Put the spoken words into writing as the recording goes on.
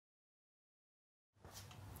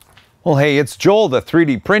Well, hey, it's Joel, the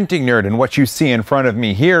 3D printing nerd, and what you see in front of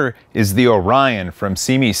me here is the Orion from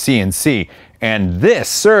SeeMeCNC, and this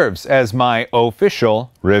serves as my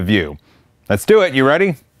official review. Let's do it. You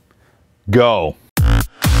ready? Go.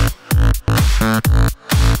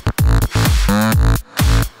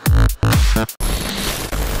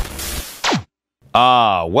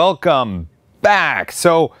 Welcome back.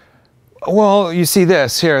 So, well, you see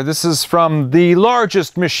this here. This is from the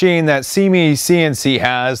largest machine that SeeMeCNC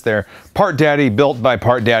has. They're Part Daddy, built by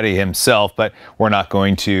Part Daddy himself, but we're not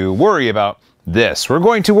going to worry about this. We're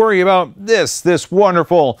going to worry about this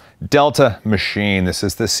wonderful Delta machine. This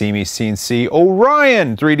is the SeeMeCNC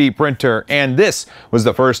Orion 3D printer, and this was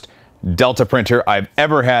the first Delta printer I've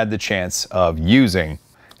ever had the chance of using.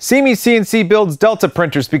 SeeMeCNC builds Delta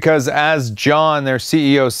printers because, as John, their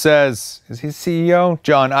CEO, says, is he CEO?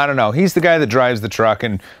 John, I don't know. He's the guy that drives the truck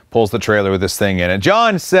and pulls the trailer with this thing in it.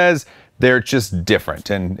 John says they're just different,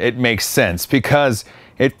 and it makes sense because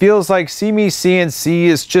it feels like SeeMeCNC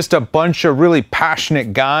is just a bunch of really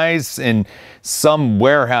passionate guys in some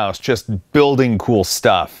warehouse just building cool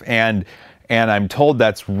stuff, and I'm told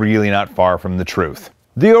that's really not far from the truth.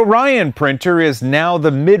 The Orion printer is now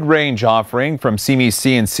the mid-range offering from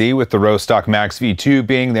SeeMeCNC, with the Rostock Max V2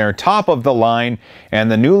 being their top of the line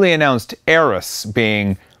and the newly announced Eris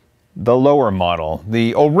being the lower model.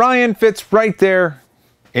 The Orion fits right there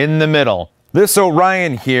in the middle. This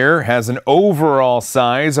Orion here has an overall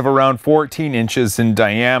size of around 14 inches in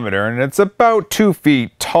diameter, and it's about 2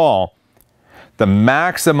 feet tall. The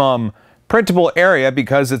maximum printable area,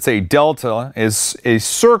 because it's a Delta, is a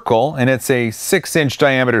circle, and it's a 6-inch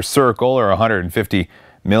diameter circle, or 150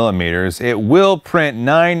 millimeters. It will print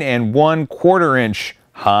 9 1/4 inch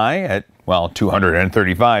high at, well,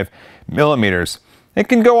 235 millimeters. It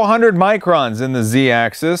can go 100 microns in the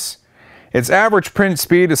Z-axis. Its average print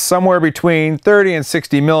speed is somewhere between 30 and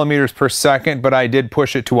 60 millimeters per second, but I did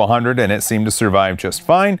push it to 100 and it seemed to survive just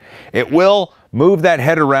fine. It will move that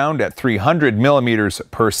head around at 300 millimeters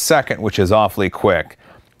per second, which is awfully quick.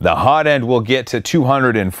 The hot end will get to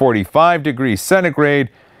 245 degrees centigrade,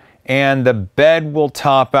 and the bed will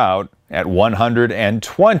top out at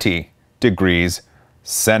 120 degrees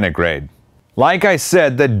centigrade. Like I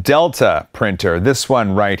said, the Delta printer, this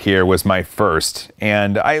one right here, was my first,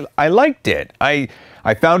 and I liked it. I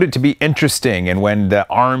found it to be interesting, and when the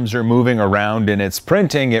arms are moving around in its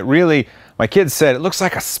printing, it really, my kids said, it looks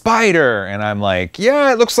like a spider, and I'm like,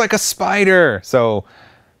 yeah, it looks like a spider. So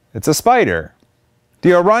it's a spider.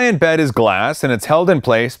 The Orion bed is glass, and it's held in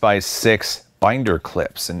place by 6 binder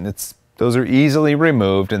clips, and those are easily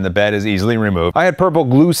removed, and the bed is easily removed. I had purple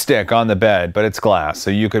glue stick on the bed, but it's glass, so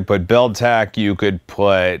you could put Beld Tack, you could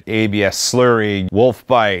put ABS slurry, Wolf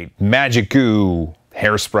Bite, Magic Goo,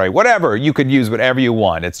 hairspray, whatever. You could use whatever you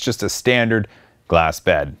want. It's just a standard glass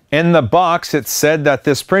bed. In the box, it said that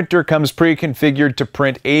this printer comes pre-configured to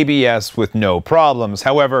print ABS with no problems.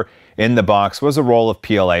 However, in the box was a roll of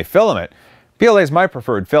PLA filament. PLA is my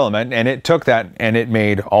preferred filament, and it took that and it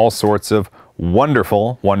made all sorts of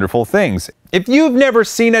wonderful, wonderful things. If you've never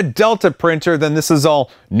seen a Delta printer, then this is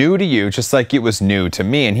all new to you, just like it was new to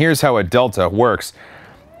me. And here's how a Delta works.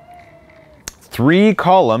 3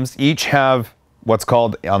 columns each have what's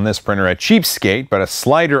called on this printer a cheapskate, but a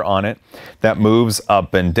slider on it that moves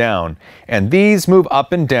up and down. And these move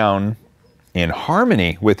up and down in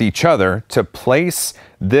harmony with each other to place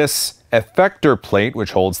this effector plate,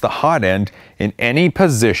 which holds the hot end, in any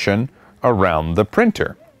position around the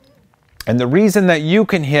printer. And the reason that you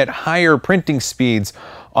can hit higher printing speeds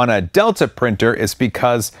on a Delta printer is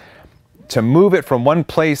because to move it from one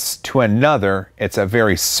place to another, it's a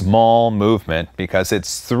very small movement because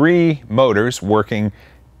it's 3 motors working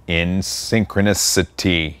in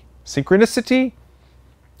synchronicity. Synchronicity?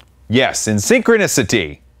 Yes, in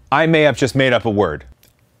synchronicity. I may have just made up a word.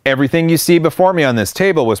 Everything you see before me on this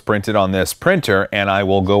table was printed on this printer, and I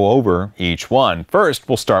will go over each one. First,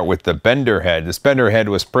 we'll start with the bender head. This bender head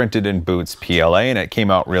was printed in Boots PLA, and it came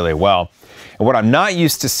out really well. And what I'm not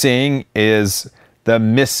used to seeing is the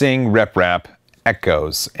missing rep-rap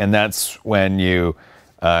echoes, and that's when you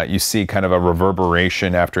see kind of a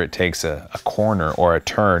reverberation after it takes a corner or a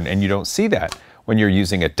turn, and you don't see that when you're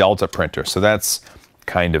using a Delta printer, so that's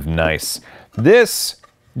kind of nice. This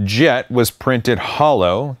jet was printed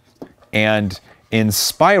hollow and in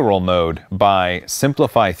spiral mode by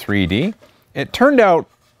Simplify 3D. It turned out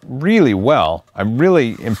really well. I'm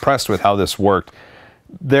really impressed with how this worked.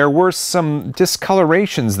 There were some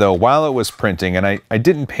discolorations though while it was printing, and I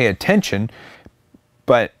didn't pay attention,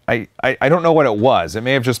 but I don't know what it was. It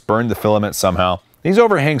may have just burned the filament somehow. These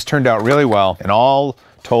overhangs turned out really well, and all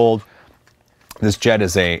told, this jet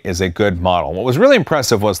is a good model. What was really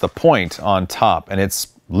impressive was the point on top, and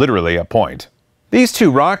it's literally a point. These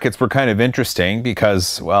two rockets were kind of interesting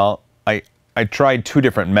because, well, I tried two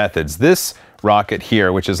different methods. This rocket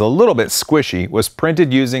here, which is a little bit squishy, was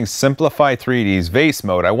printed using Simplify 3D's vase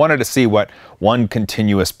mode. I wanted to see what one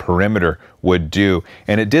continuous perimeter would do,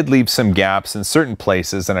 and it did leave some gaps in certain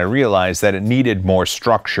places, and I realized that it needed more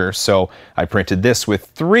structure, so I printed this with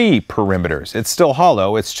 3 perimeters. It's still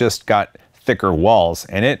hollow, it's just got thicker walls,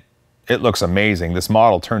 and it looks amazing. This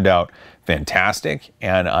model turned out fantastic,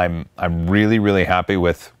 and I'm really happy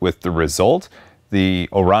with the result. The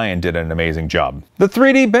Orion did an amazing job. The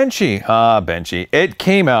 3D Benchy, it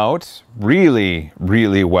came out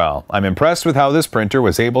really well. I'm impressed with how this printer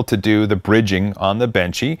was able to do the bridging on the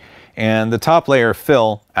Benchy, and the top layer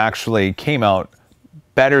fill actually came out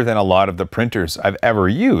better than a lot of the printers I've ever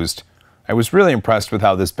used. I was really impressed with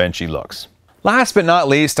how this Benchy looks. Last but not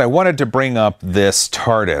least, I wanted to bring up this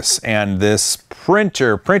TARDIS, and this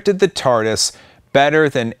printer printed the TARDIS better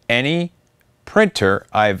than any printer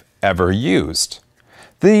I've ever used.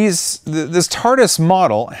 This TARDIS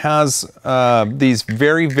model has these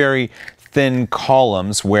very thin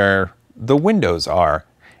columns where the windows are,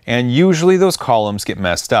 and usually those columns get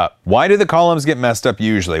messed up. Why do the columns get messed up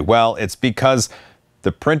usually? Well, it's because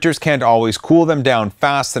the printers can't always cool them down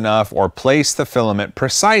fast enough or place the filament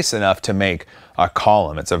precise enough to make a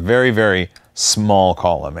column. It's a very small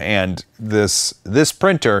column, and this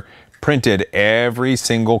printer printed every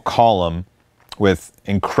single column with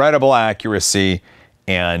incredible accuracy,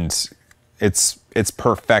 and it's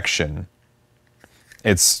perfection.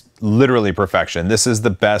 It's literally perfection. This is the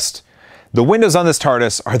best. The windows on this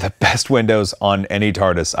TARDIS are the best windows on any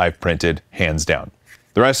TARDIS I've printed, hands down.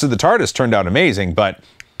 The rest of the TARDIS turned out amazing, but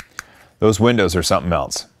those windows are something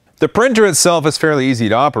else. The printer itself is fairly easy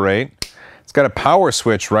to operate. It's got a power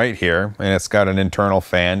switch right here, and it's got an internal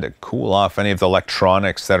fan to cool off any of the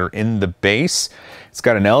electronics that are in the base. It's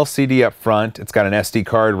got an LCD up front, it's got an SD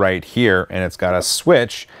card right here, and it's got a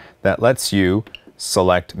switch that lets you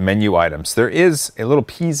select menu items. There is a little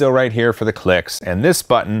piezo right here for the clicks, and this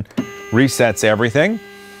button resets everything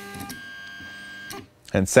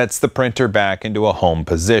and sets the printer back into a home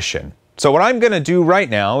position. So what I'm going to do right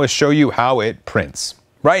now is show you how it prints.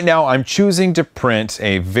 Right now I'm choosing to print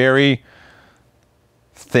a very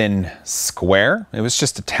thin square. It was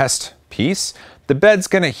just a test piece. The bed's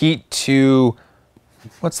going to heat to,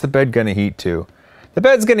 what's the bed going to heat to? The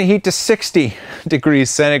bed's going to heat to 60 degrees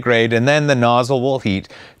centigrade, and then the nozzle will heat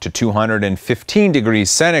to 215 degrees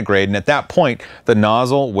centigrade, and at that point the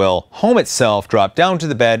nozzle will home itself, drop down to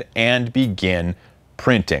the bed, and begin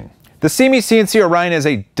printing. The SeeMeCNC Orion is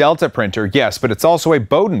a Delta printer, yes, but it's also a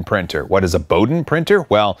Bowden printer. What is a Bowden printer?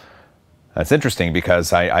 Well, that's interesting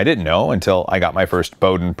because I didn't know until I got my first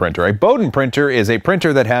Bowden printer. A Bowden printer is a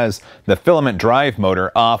printer that has the filament drive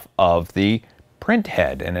motor off of the print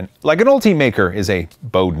head, and like an Ultimaker is a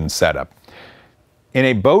Bowden setup. In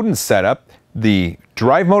a Bowden setup, the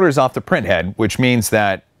drive motor is off the print head, which means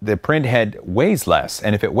that the print head weighs less,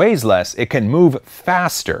 and if it weighs less, it can move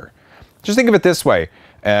faster. Just think of it this way,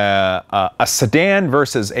 a sedan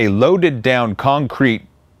versus a loaded down concrete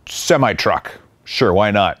semi-truck. Sure,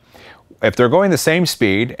 why not? If they're going the same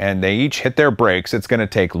speed and they each hit their brakes, it's going to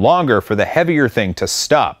take longer for the heavier thing to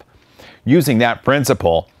stop. Using that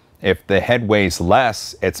principle, if the head weighs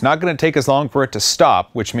less, it's not going to take as long for it to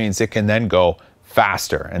stop, which means it can then go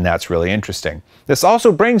faster, and that's really interesting. This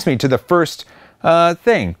also brings me to the first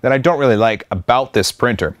thing that I don't really like about this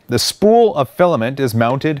printer. The spool of filament is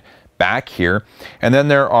mounted back here, and then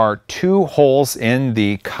there are 2 holes in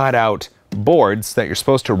the cutout boards that you're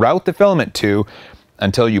supposed to route the filament to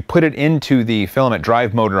until you put it into the filament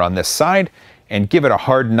drive motor on this side and give it a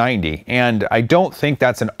hard 90. And I don't think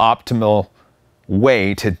that's an optimal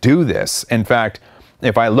way to do this. In fact,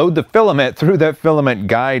 if I load the filament through the filament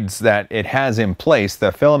guides that it has in place,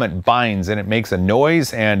 the filament binds and it makes a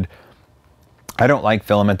noise, and I don't like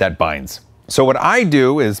filament that binds. So what I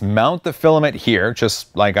do is mount the filament here,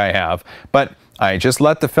 just like I have, but I just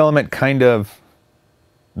let the filament kind of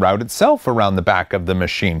route itself around the back of the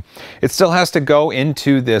machine. It still has to go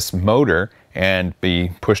into this motor and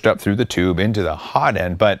be pushed up through the tube into the hot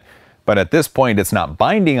end, but at this point it's not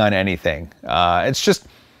binding on anything. It's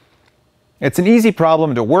an easy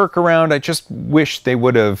problem to work around. I just wish they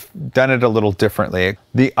would have done it a little differently.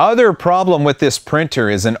 The other problem with this printer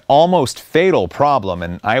is an almost fatal problem,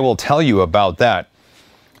 and I will tell you about that.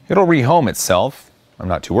 It'll rehome itself. I'm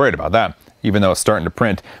not too worried about that, even though it's starting to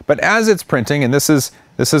print. But as it's printing, and this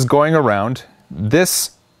is going around,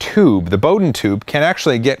 this tube, the Bowden tube, can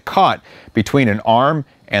actually get caught between an arm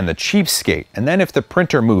and the cheapskate. And then if the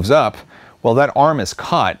printer moves up, Well, that arm is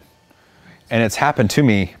caught, and it's happened to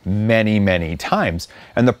me many, many times.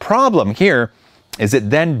 And the problem here is it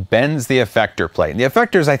then bends the effector plate. And the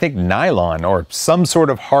effector is, I think, nylon or some sort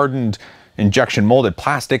of hardened injection molded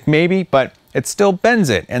plastic maybe, but it still bends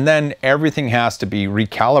it. And then everything has to be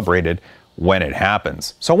recalibrated when it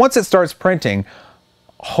happens. So once it starts printing,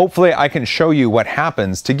 hopefully I can show you what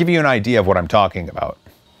happens to give you an idea of what I'm talking about.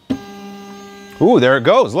 Ooh, there it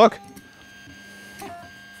goes, look.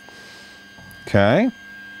 Okay.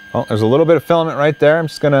 Well, there's a little bit of filament right there. I'm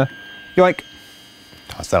just gonna, yoink,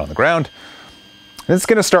 toss that on the ground. And it's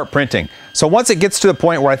gonna start printing. So once it gets to the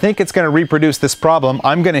point where I think it's gonna reproduce this problem,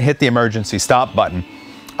 I'm gonna hit the emergency stop button.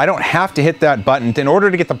 I don't have to hit that button in order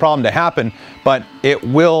to get the problem to happen, but it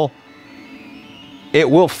will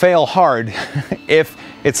fail hard if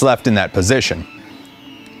it's left in that position.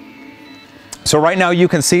 So right now you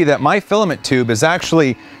can see that my filament tube is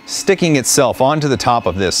actually sticking itself onto the top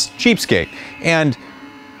of this cheapskate. And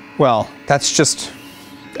well, that's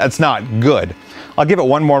not good. I'll give it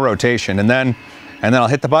one more rotation and then I'll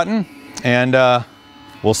hit the button and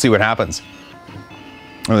we'll see what happens.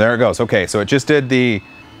 Oh, there it goes. Okay, so it just did the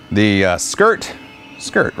skirt,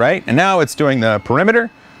 right? And now it's doing the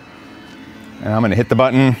perimeter. And I'm gonna hit the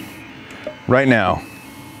button right now.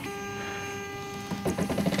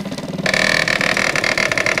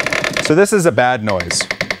 So this is a bad noise.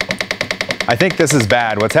 I think this is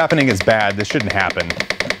bad. What's happening is bad. This shouldn't happen.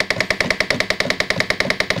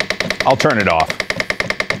 I'll turn it off.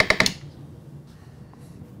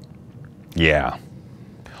 Yeah.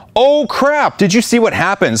 Oh crap, did you see what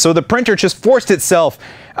happened? So the printer just forced itself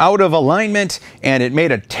out of alignment and it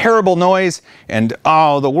made a terrible noise and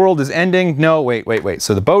oh, the world is ending. No, wait.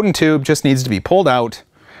 So the Bowden tube just needs to be pulled out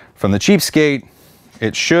from the cheapskate.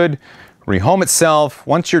 It should rehome itself.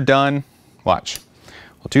 Once you're done, watch.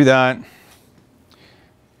 We'll do that.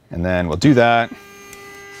 And then we'll do that.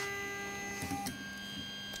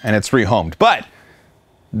 And it's rehomed. But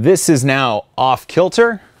this is now off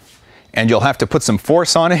kilter and you'll have to put some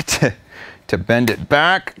force on it to bend it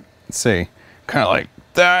back. Let's see, kind of like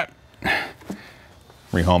that.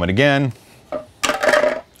 Rehome it again.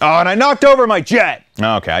 Oh, and I knocked over my jet.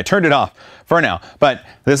 Okay, I turned it off for now. But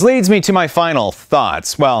this leads me to my final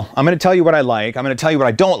thoughts. Well, I'm gonna tell you what I like, I'm gonna tell you what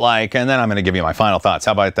I don't like, and then I'm gonna give you my final thoughts.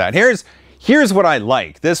 How about that? Here's what I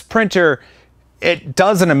like. This printer, it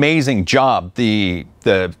does an amazing job. The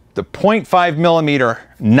 0.5 millimeter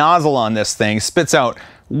nozzle on this thing spits out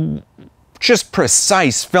just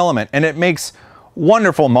precise filament, and it makes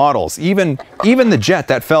wonderful models. Even the jet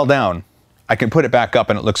that fell down, I can put it back up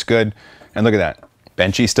and it looks good. And look at that,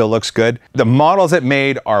 Benchy still looks good. The models it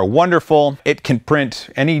made are wonderful. It can print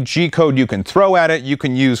any G-code you can throw at it. You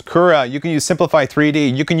can use Cura, you can use Simplify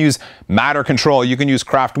 3D, you can use Matter Control, you can use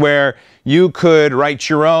Craftware. You could write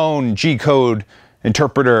your own G-code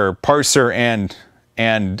interpreter, parser, and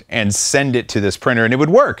send it to this printer and it would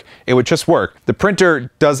work. It would just work. The printer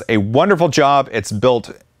does a wonderful job. It's built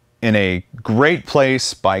in a great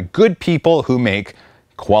place by good people who make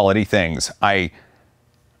quality things. I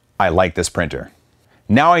like this printer.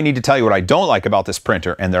 Now I need to tell you what I don't like about this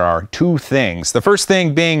printer, and there are two things. The first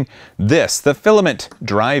thing being this, the filament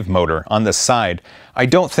drive motor on the side. I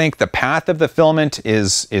don't think the path of the filament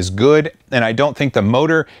is good, and I don't think the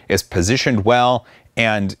motor is positioned well,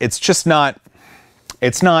 and it's just not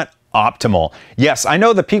optimal. Yes, I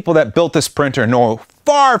know the people that built this printer know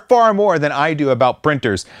far, far more than I do about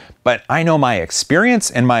printers, but I know my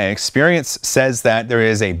experience, and my experience says that there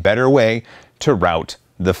is a better way to route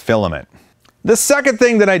the filament. The second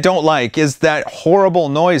thing that I don't like is that horrible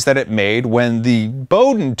noise that it made when the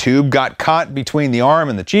Bowden tube got caught between the arm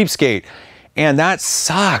and the cheapskate. And that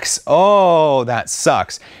sucks. Oh, that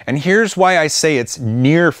sucks. And here's why I say it's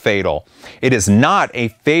near fatal. It is not a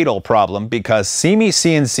fatal problem because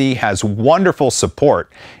SeeMeCNC has wonderful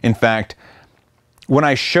support. In fact, when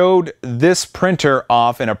I showed this printer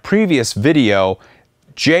off in a previous video,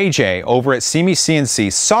 JJ over at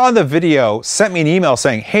SeeMeCNC saw the video, sent me an email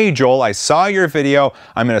saying, "Hey Joel, I saw your video.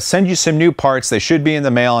 I'm going to send you some new parts. They should be in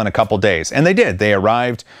the mail in a couple days." And they did. They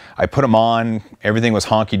arrived. I put them on. Everything was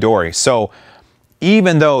honky-dory. So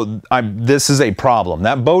even though this is a problem,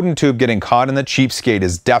 that Bowden tube getting caught in the cheapskate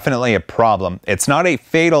is definitely a problem. It's not a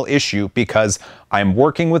fatal issue because I'm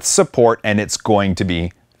working with support and it's going to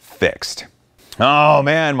be fixed. Oh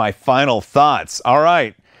man, my final thoughts. All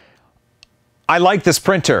right. I like this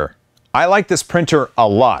printer. I like this printer a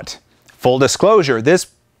lot. Full disclosure, this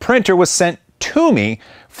printer was sent to me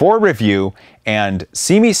for review and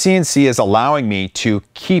SeeMeCNC is allowing me to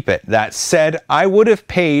keep it. That said, I would have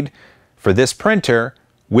paid for this printer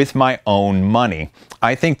with my own money.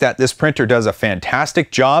 I think that this printer does a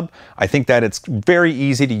fantastic job. I think that it's very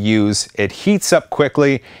easy to use. It heats up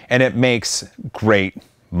quickly and it makes great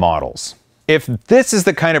models. If this is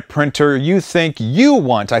the kind of printer you think you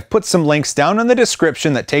want, I've put some links down in the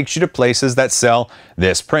description that takes you to places that sell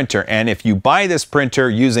this printer. And if you buy this printer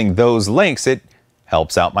using those links, it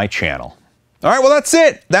helps out my channel. All right, well, that's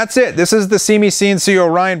it. That's it. This is the SeeMeCNC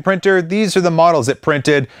Orion printer. These are the models it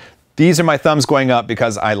printed. These are my thumbs going up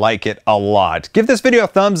because I like it a lot. Give this video a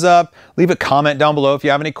thumbs up. Leave a comment down below if you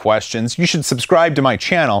have any questions. You should subscribe to my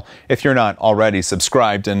channel if you're not already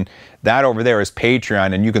subscribed. And that over there is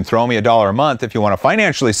Patreon, and you can throw me $1 a month if you want to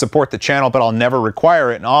financially support the channel, but I'll never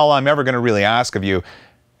require it. And all I'm ever going to really ask of you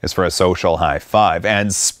is for a social high five.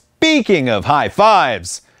 And speaking of high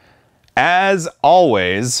fives, as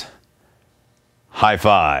always, high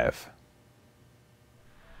five.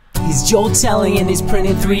 He's Joel telling and he's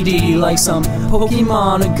printing 3D like some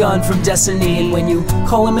Pokemon, a gun from Destiny. And when you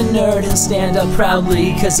call him a nerd, he'll stand up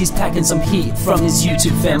proudly, cause he's packing some heat from his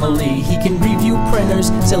YouTube family. He can review printers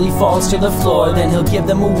till he falls to the floor, then he'll give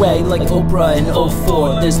them away like Oprah in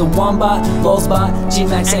 04. There's the Wombat, Lulzbot,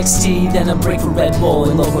 G-Max XT, then a break for Red Bull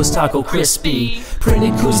and Locos Taco Crispy.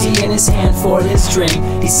 Printed koozie in his hand for his drink.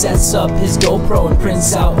 He sets up his GoPro and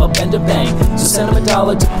prints out a bender bang. So send him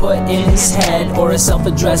 $1 to put in his head, or a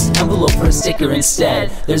self-addressed envelope for a sticker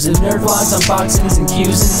instead. There's a Nerd Vlogs unboxings and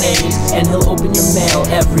Q's and A's, and he'll open your mail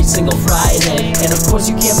every single Friday. And of course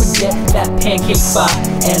you can't forget that pancake bot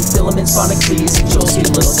and filaments Bonacles and Joel's sweet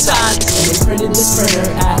little tot. And they printed this printer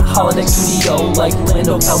at Holodeck Studio like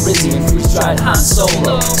Lando Calrissian, freeze-dried Han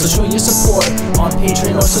Solo. So show your support on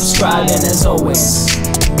Patreon or subscribe, and as always,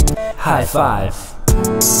 high five.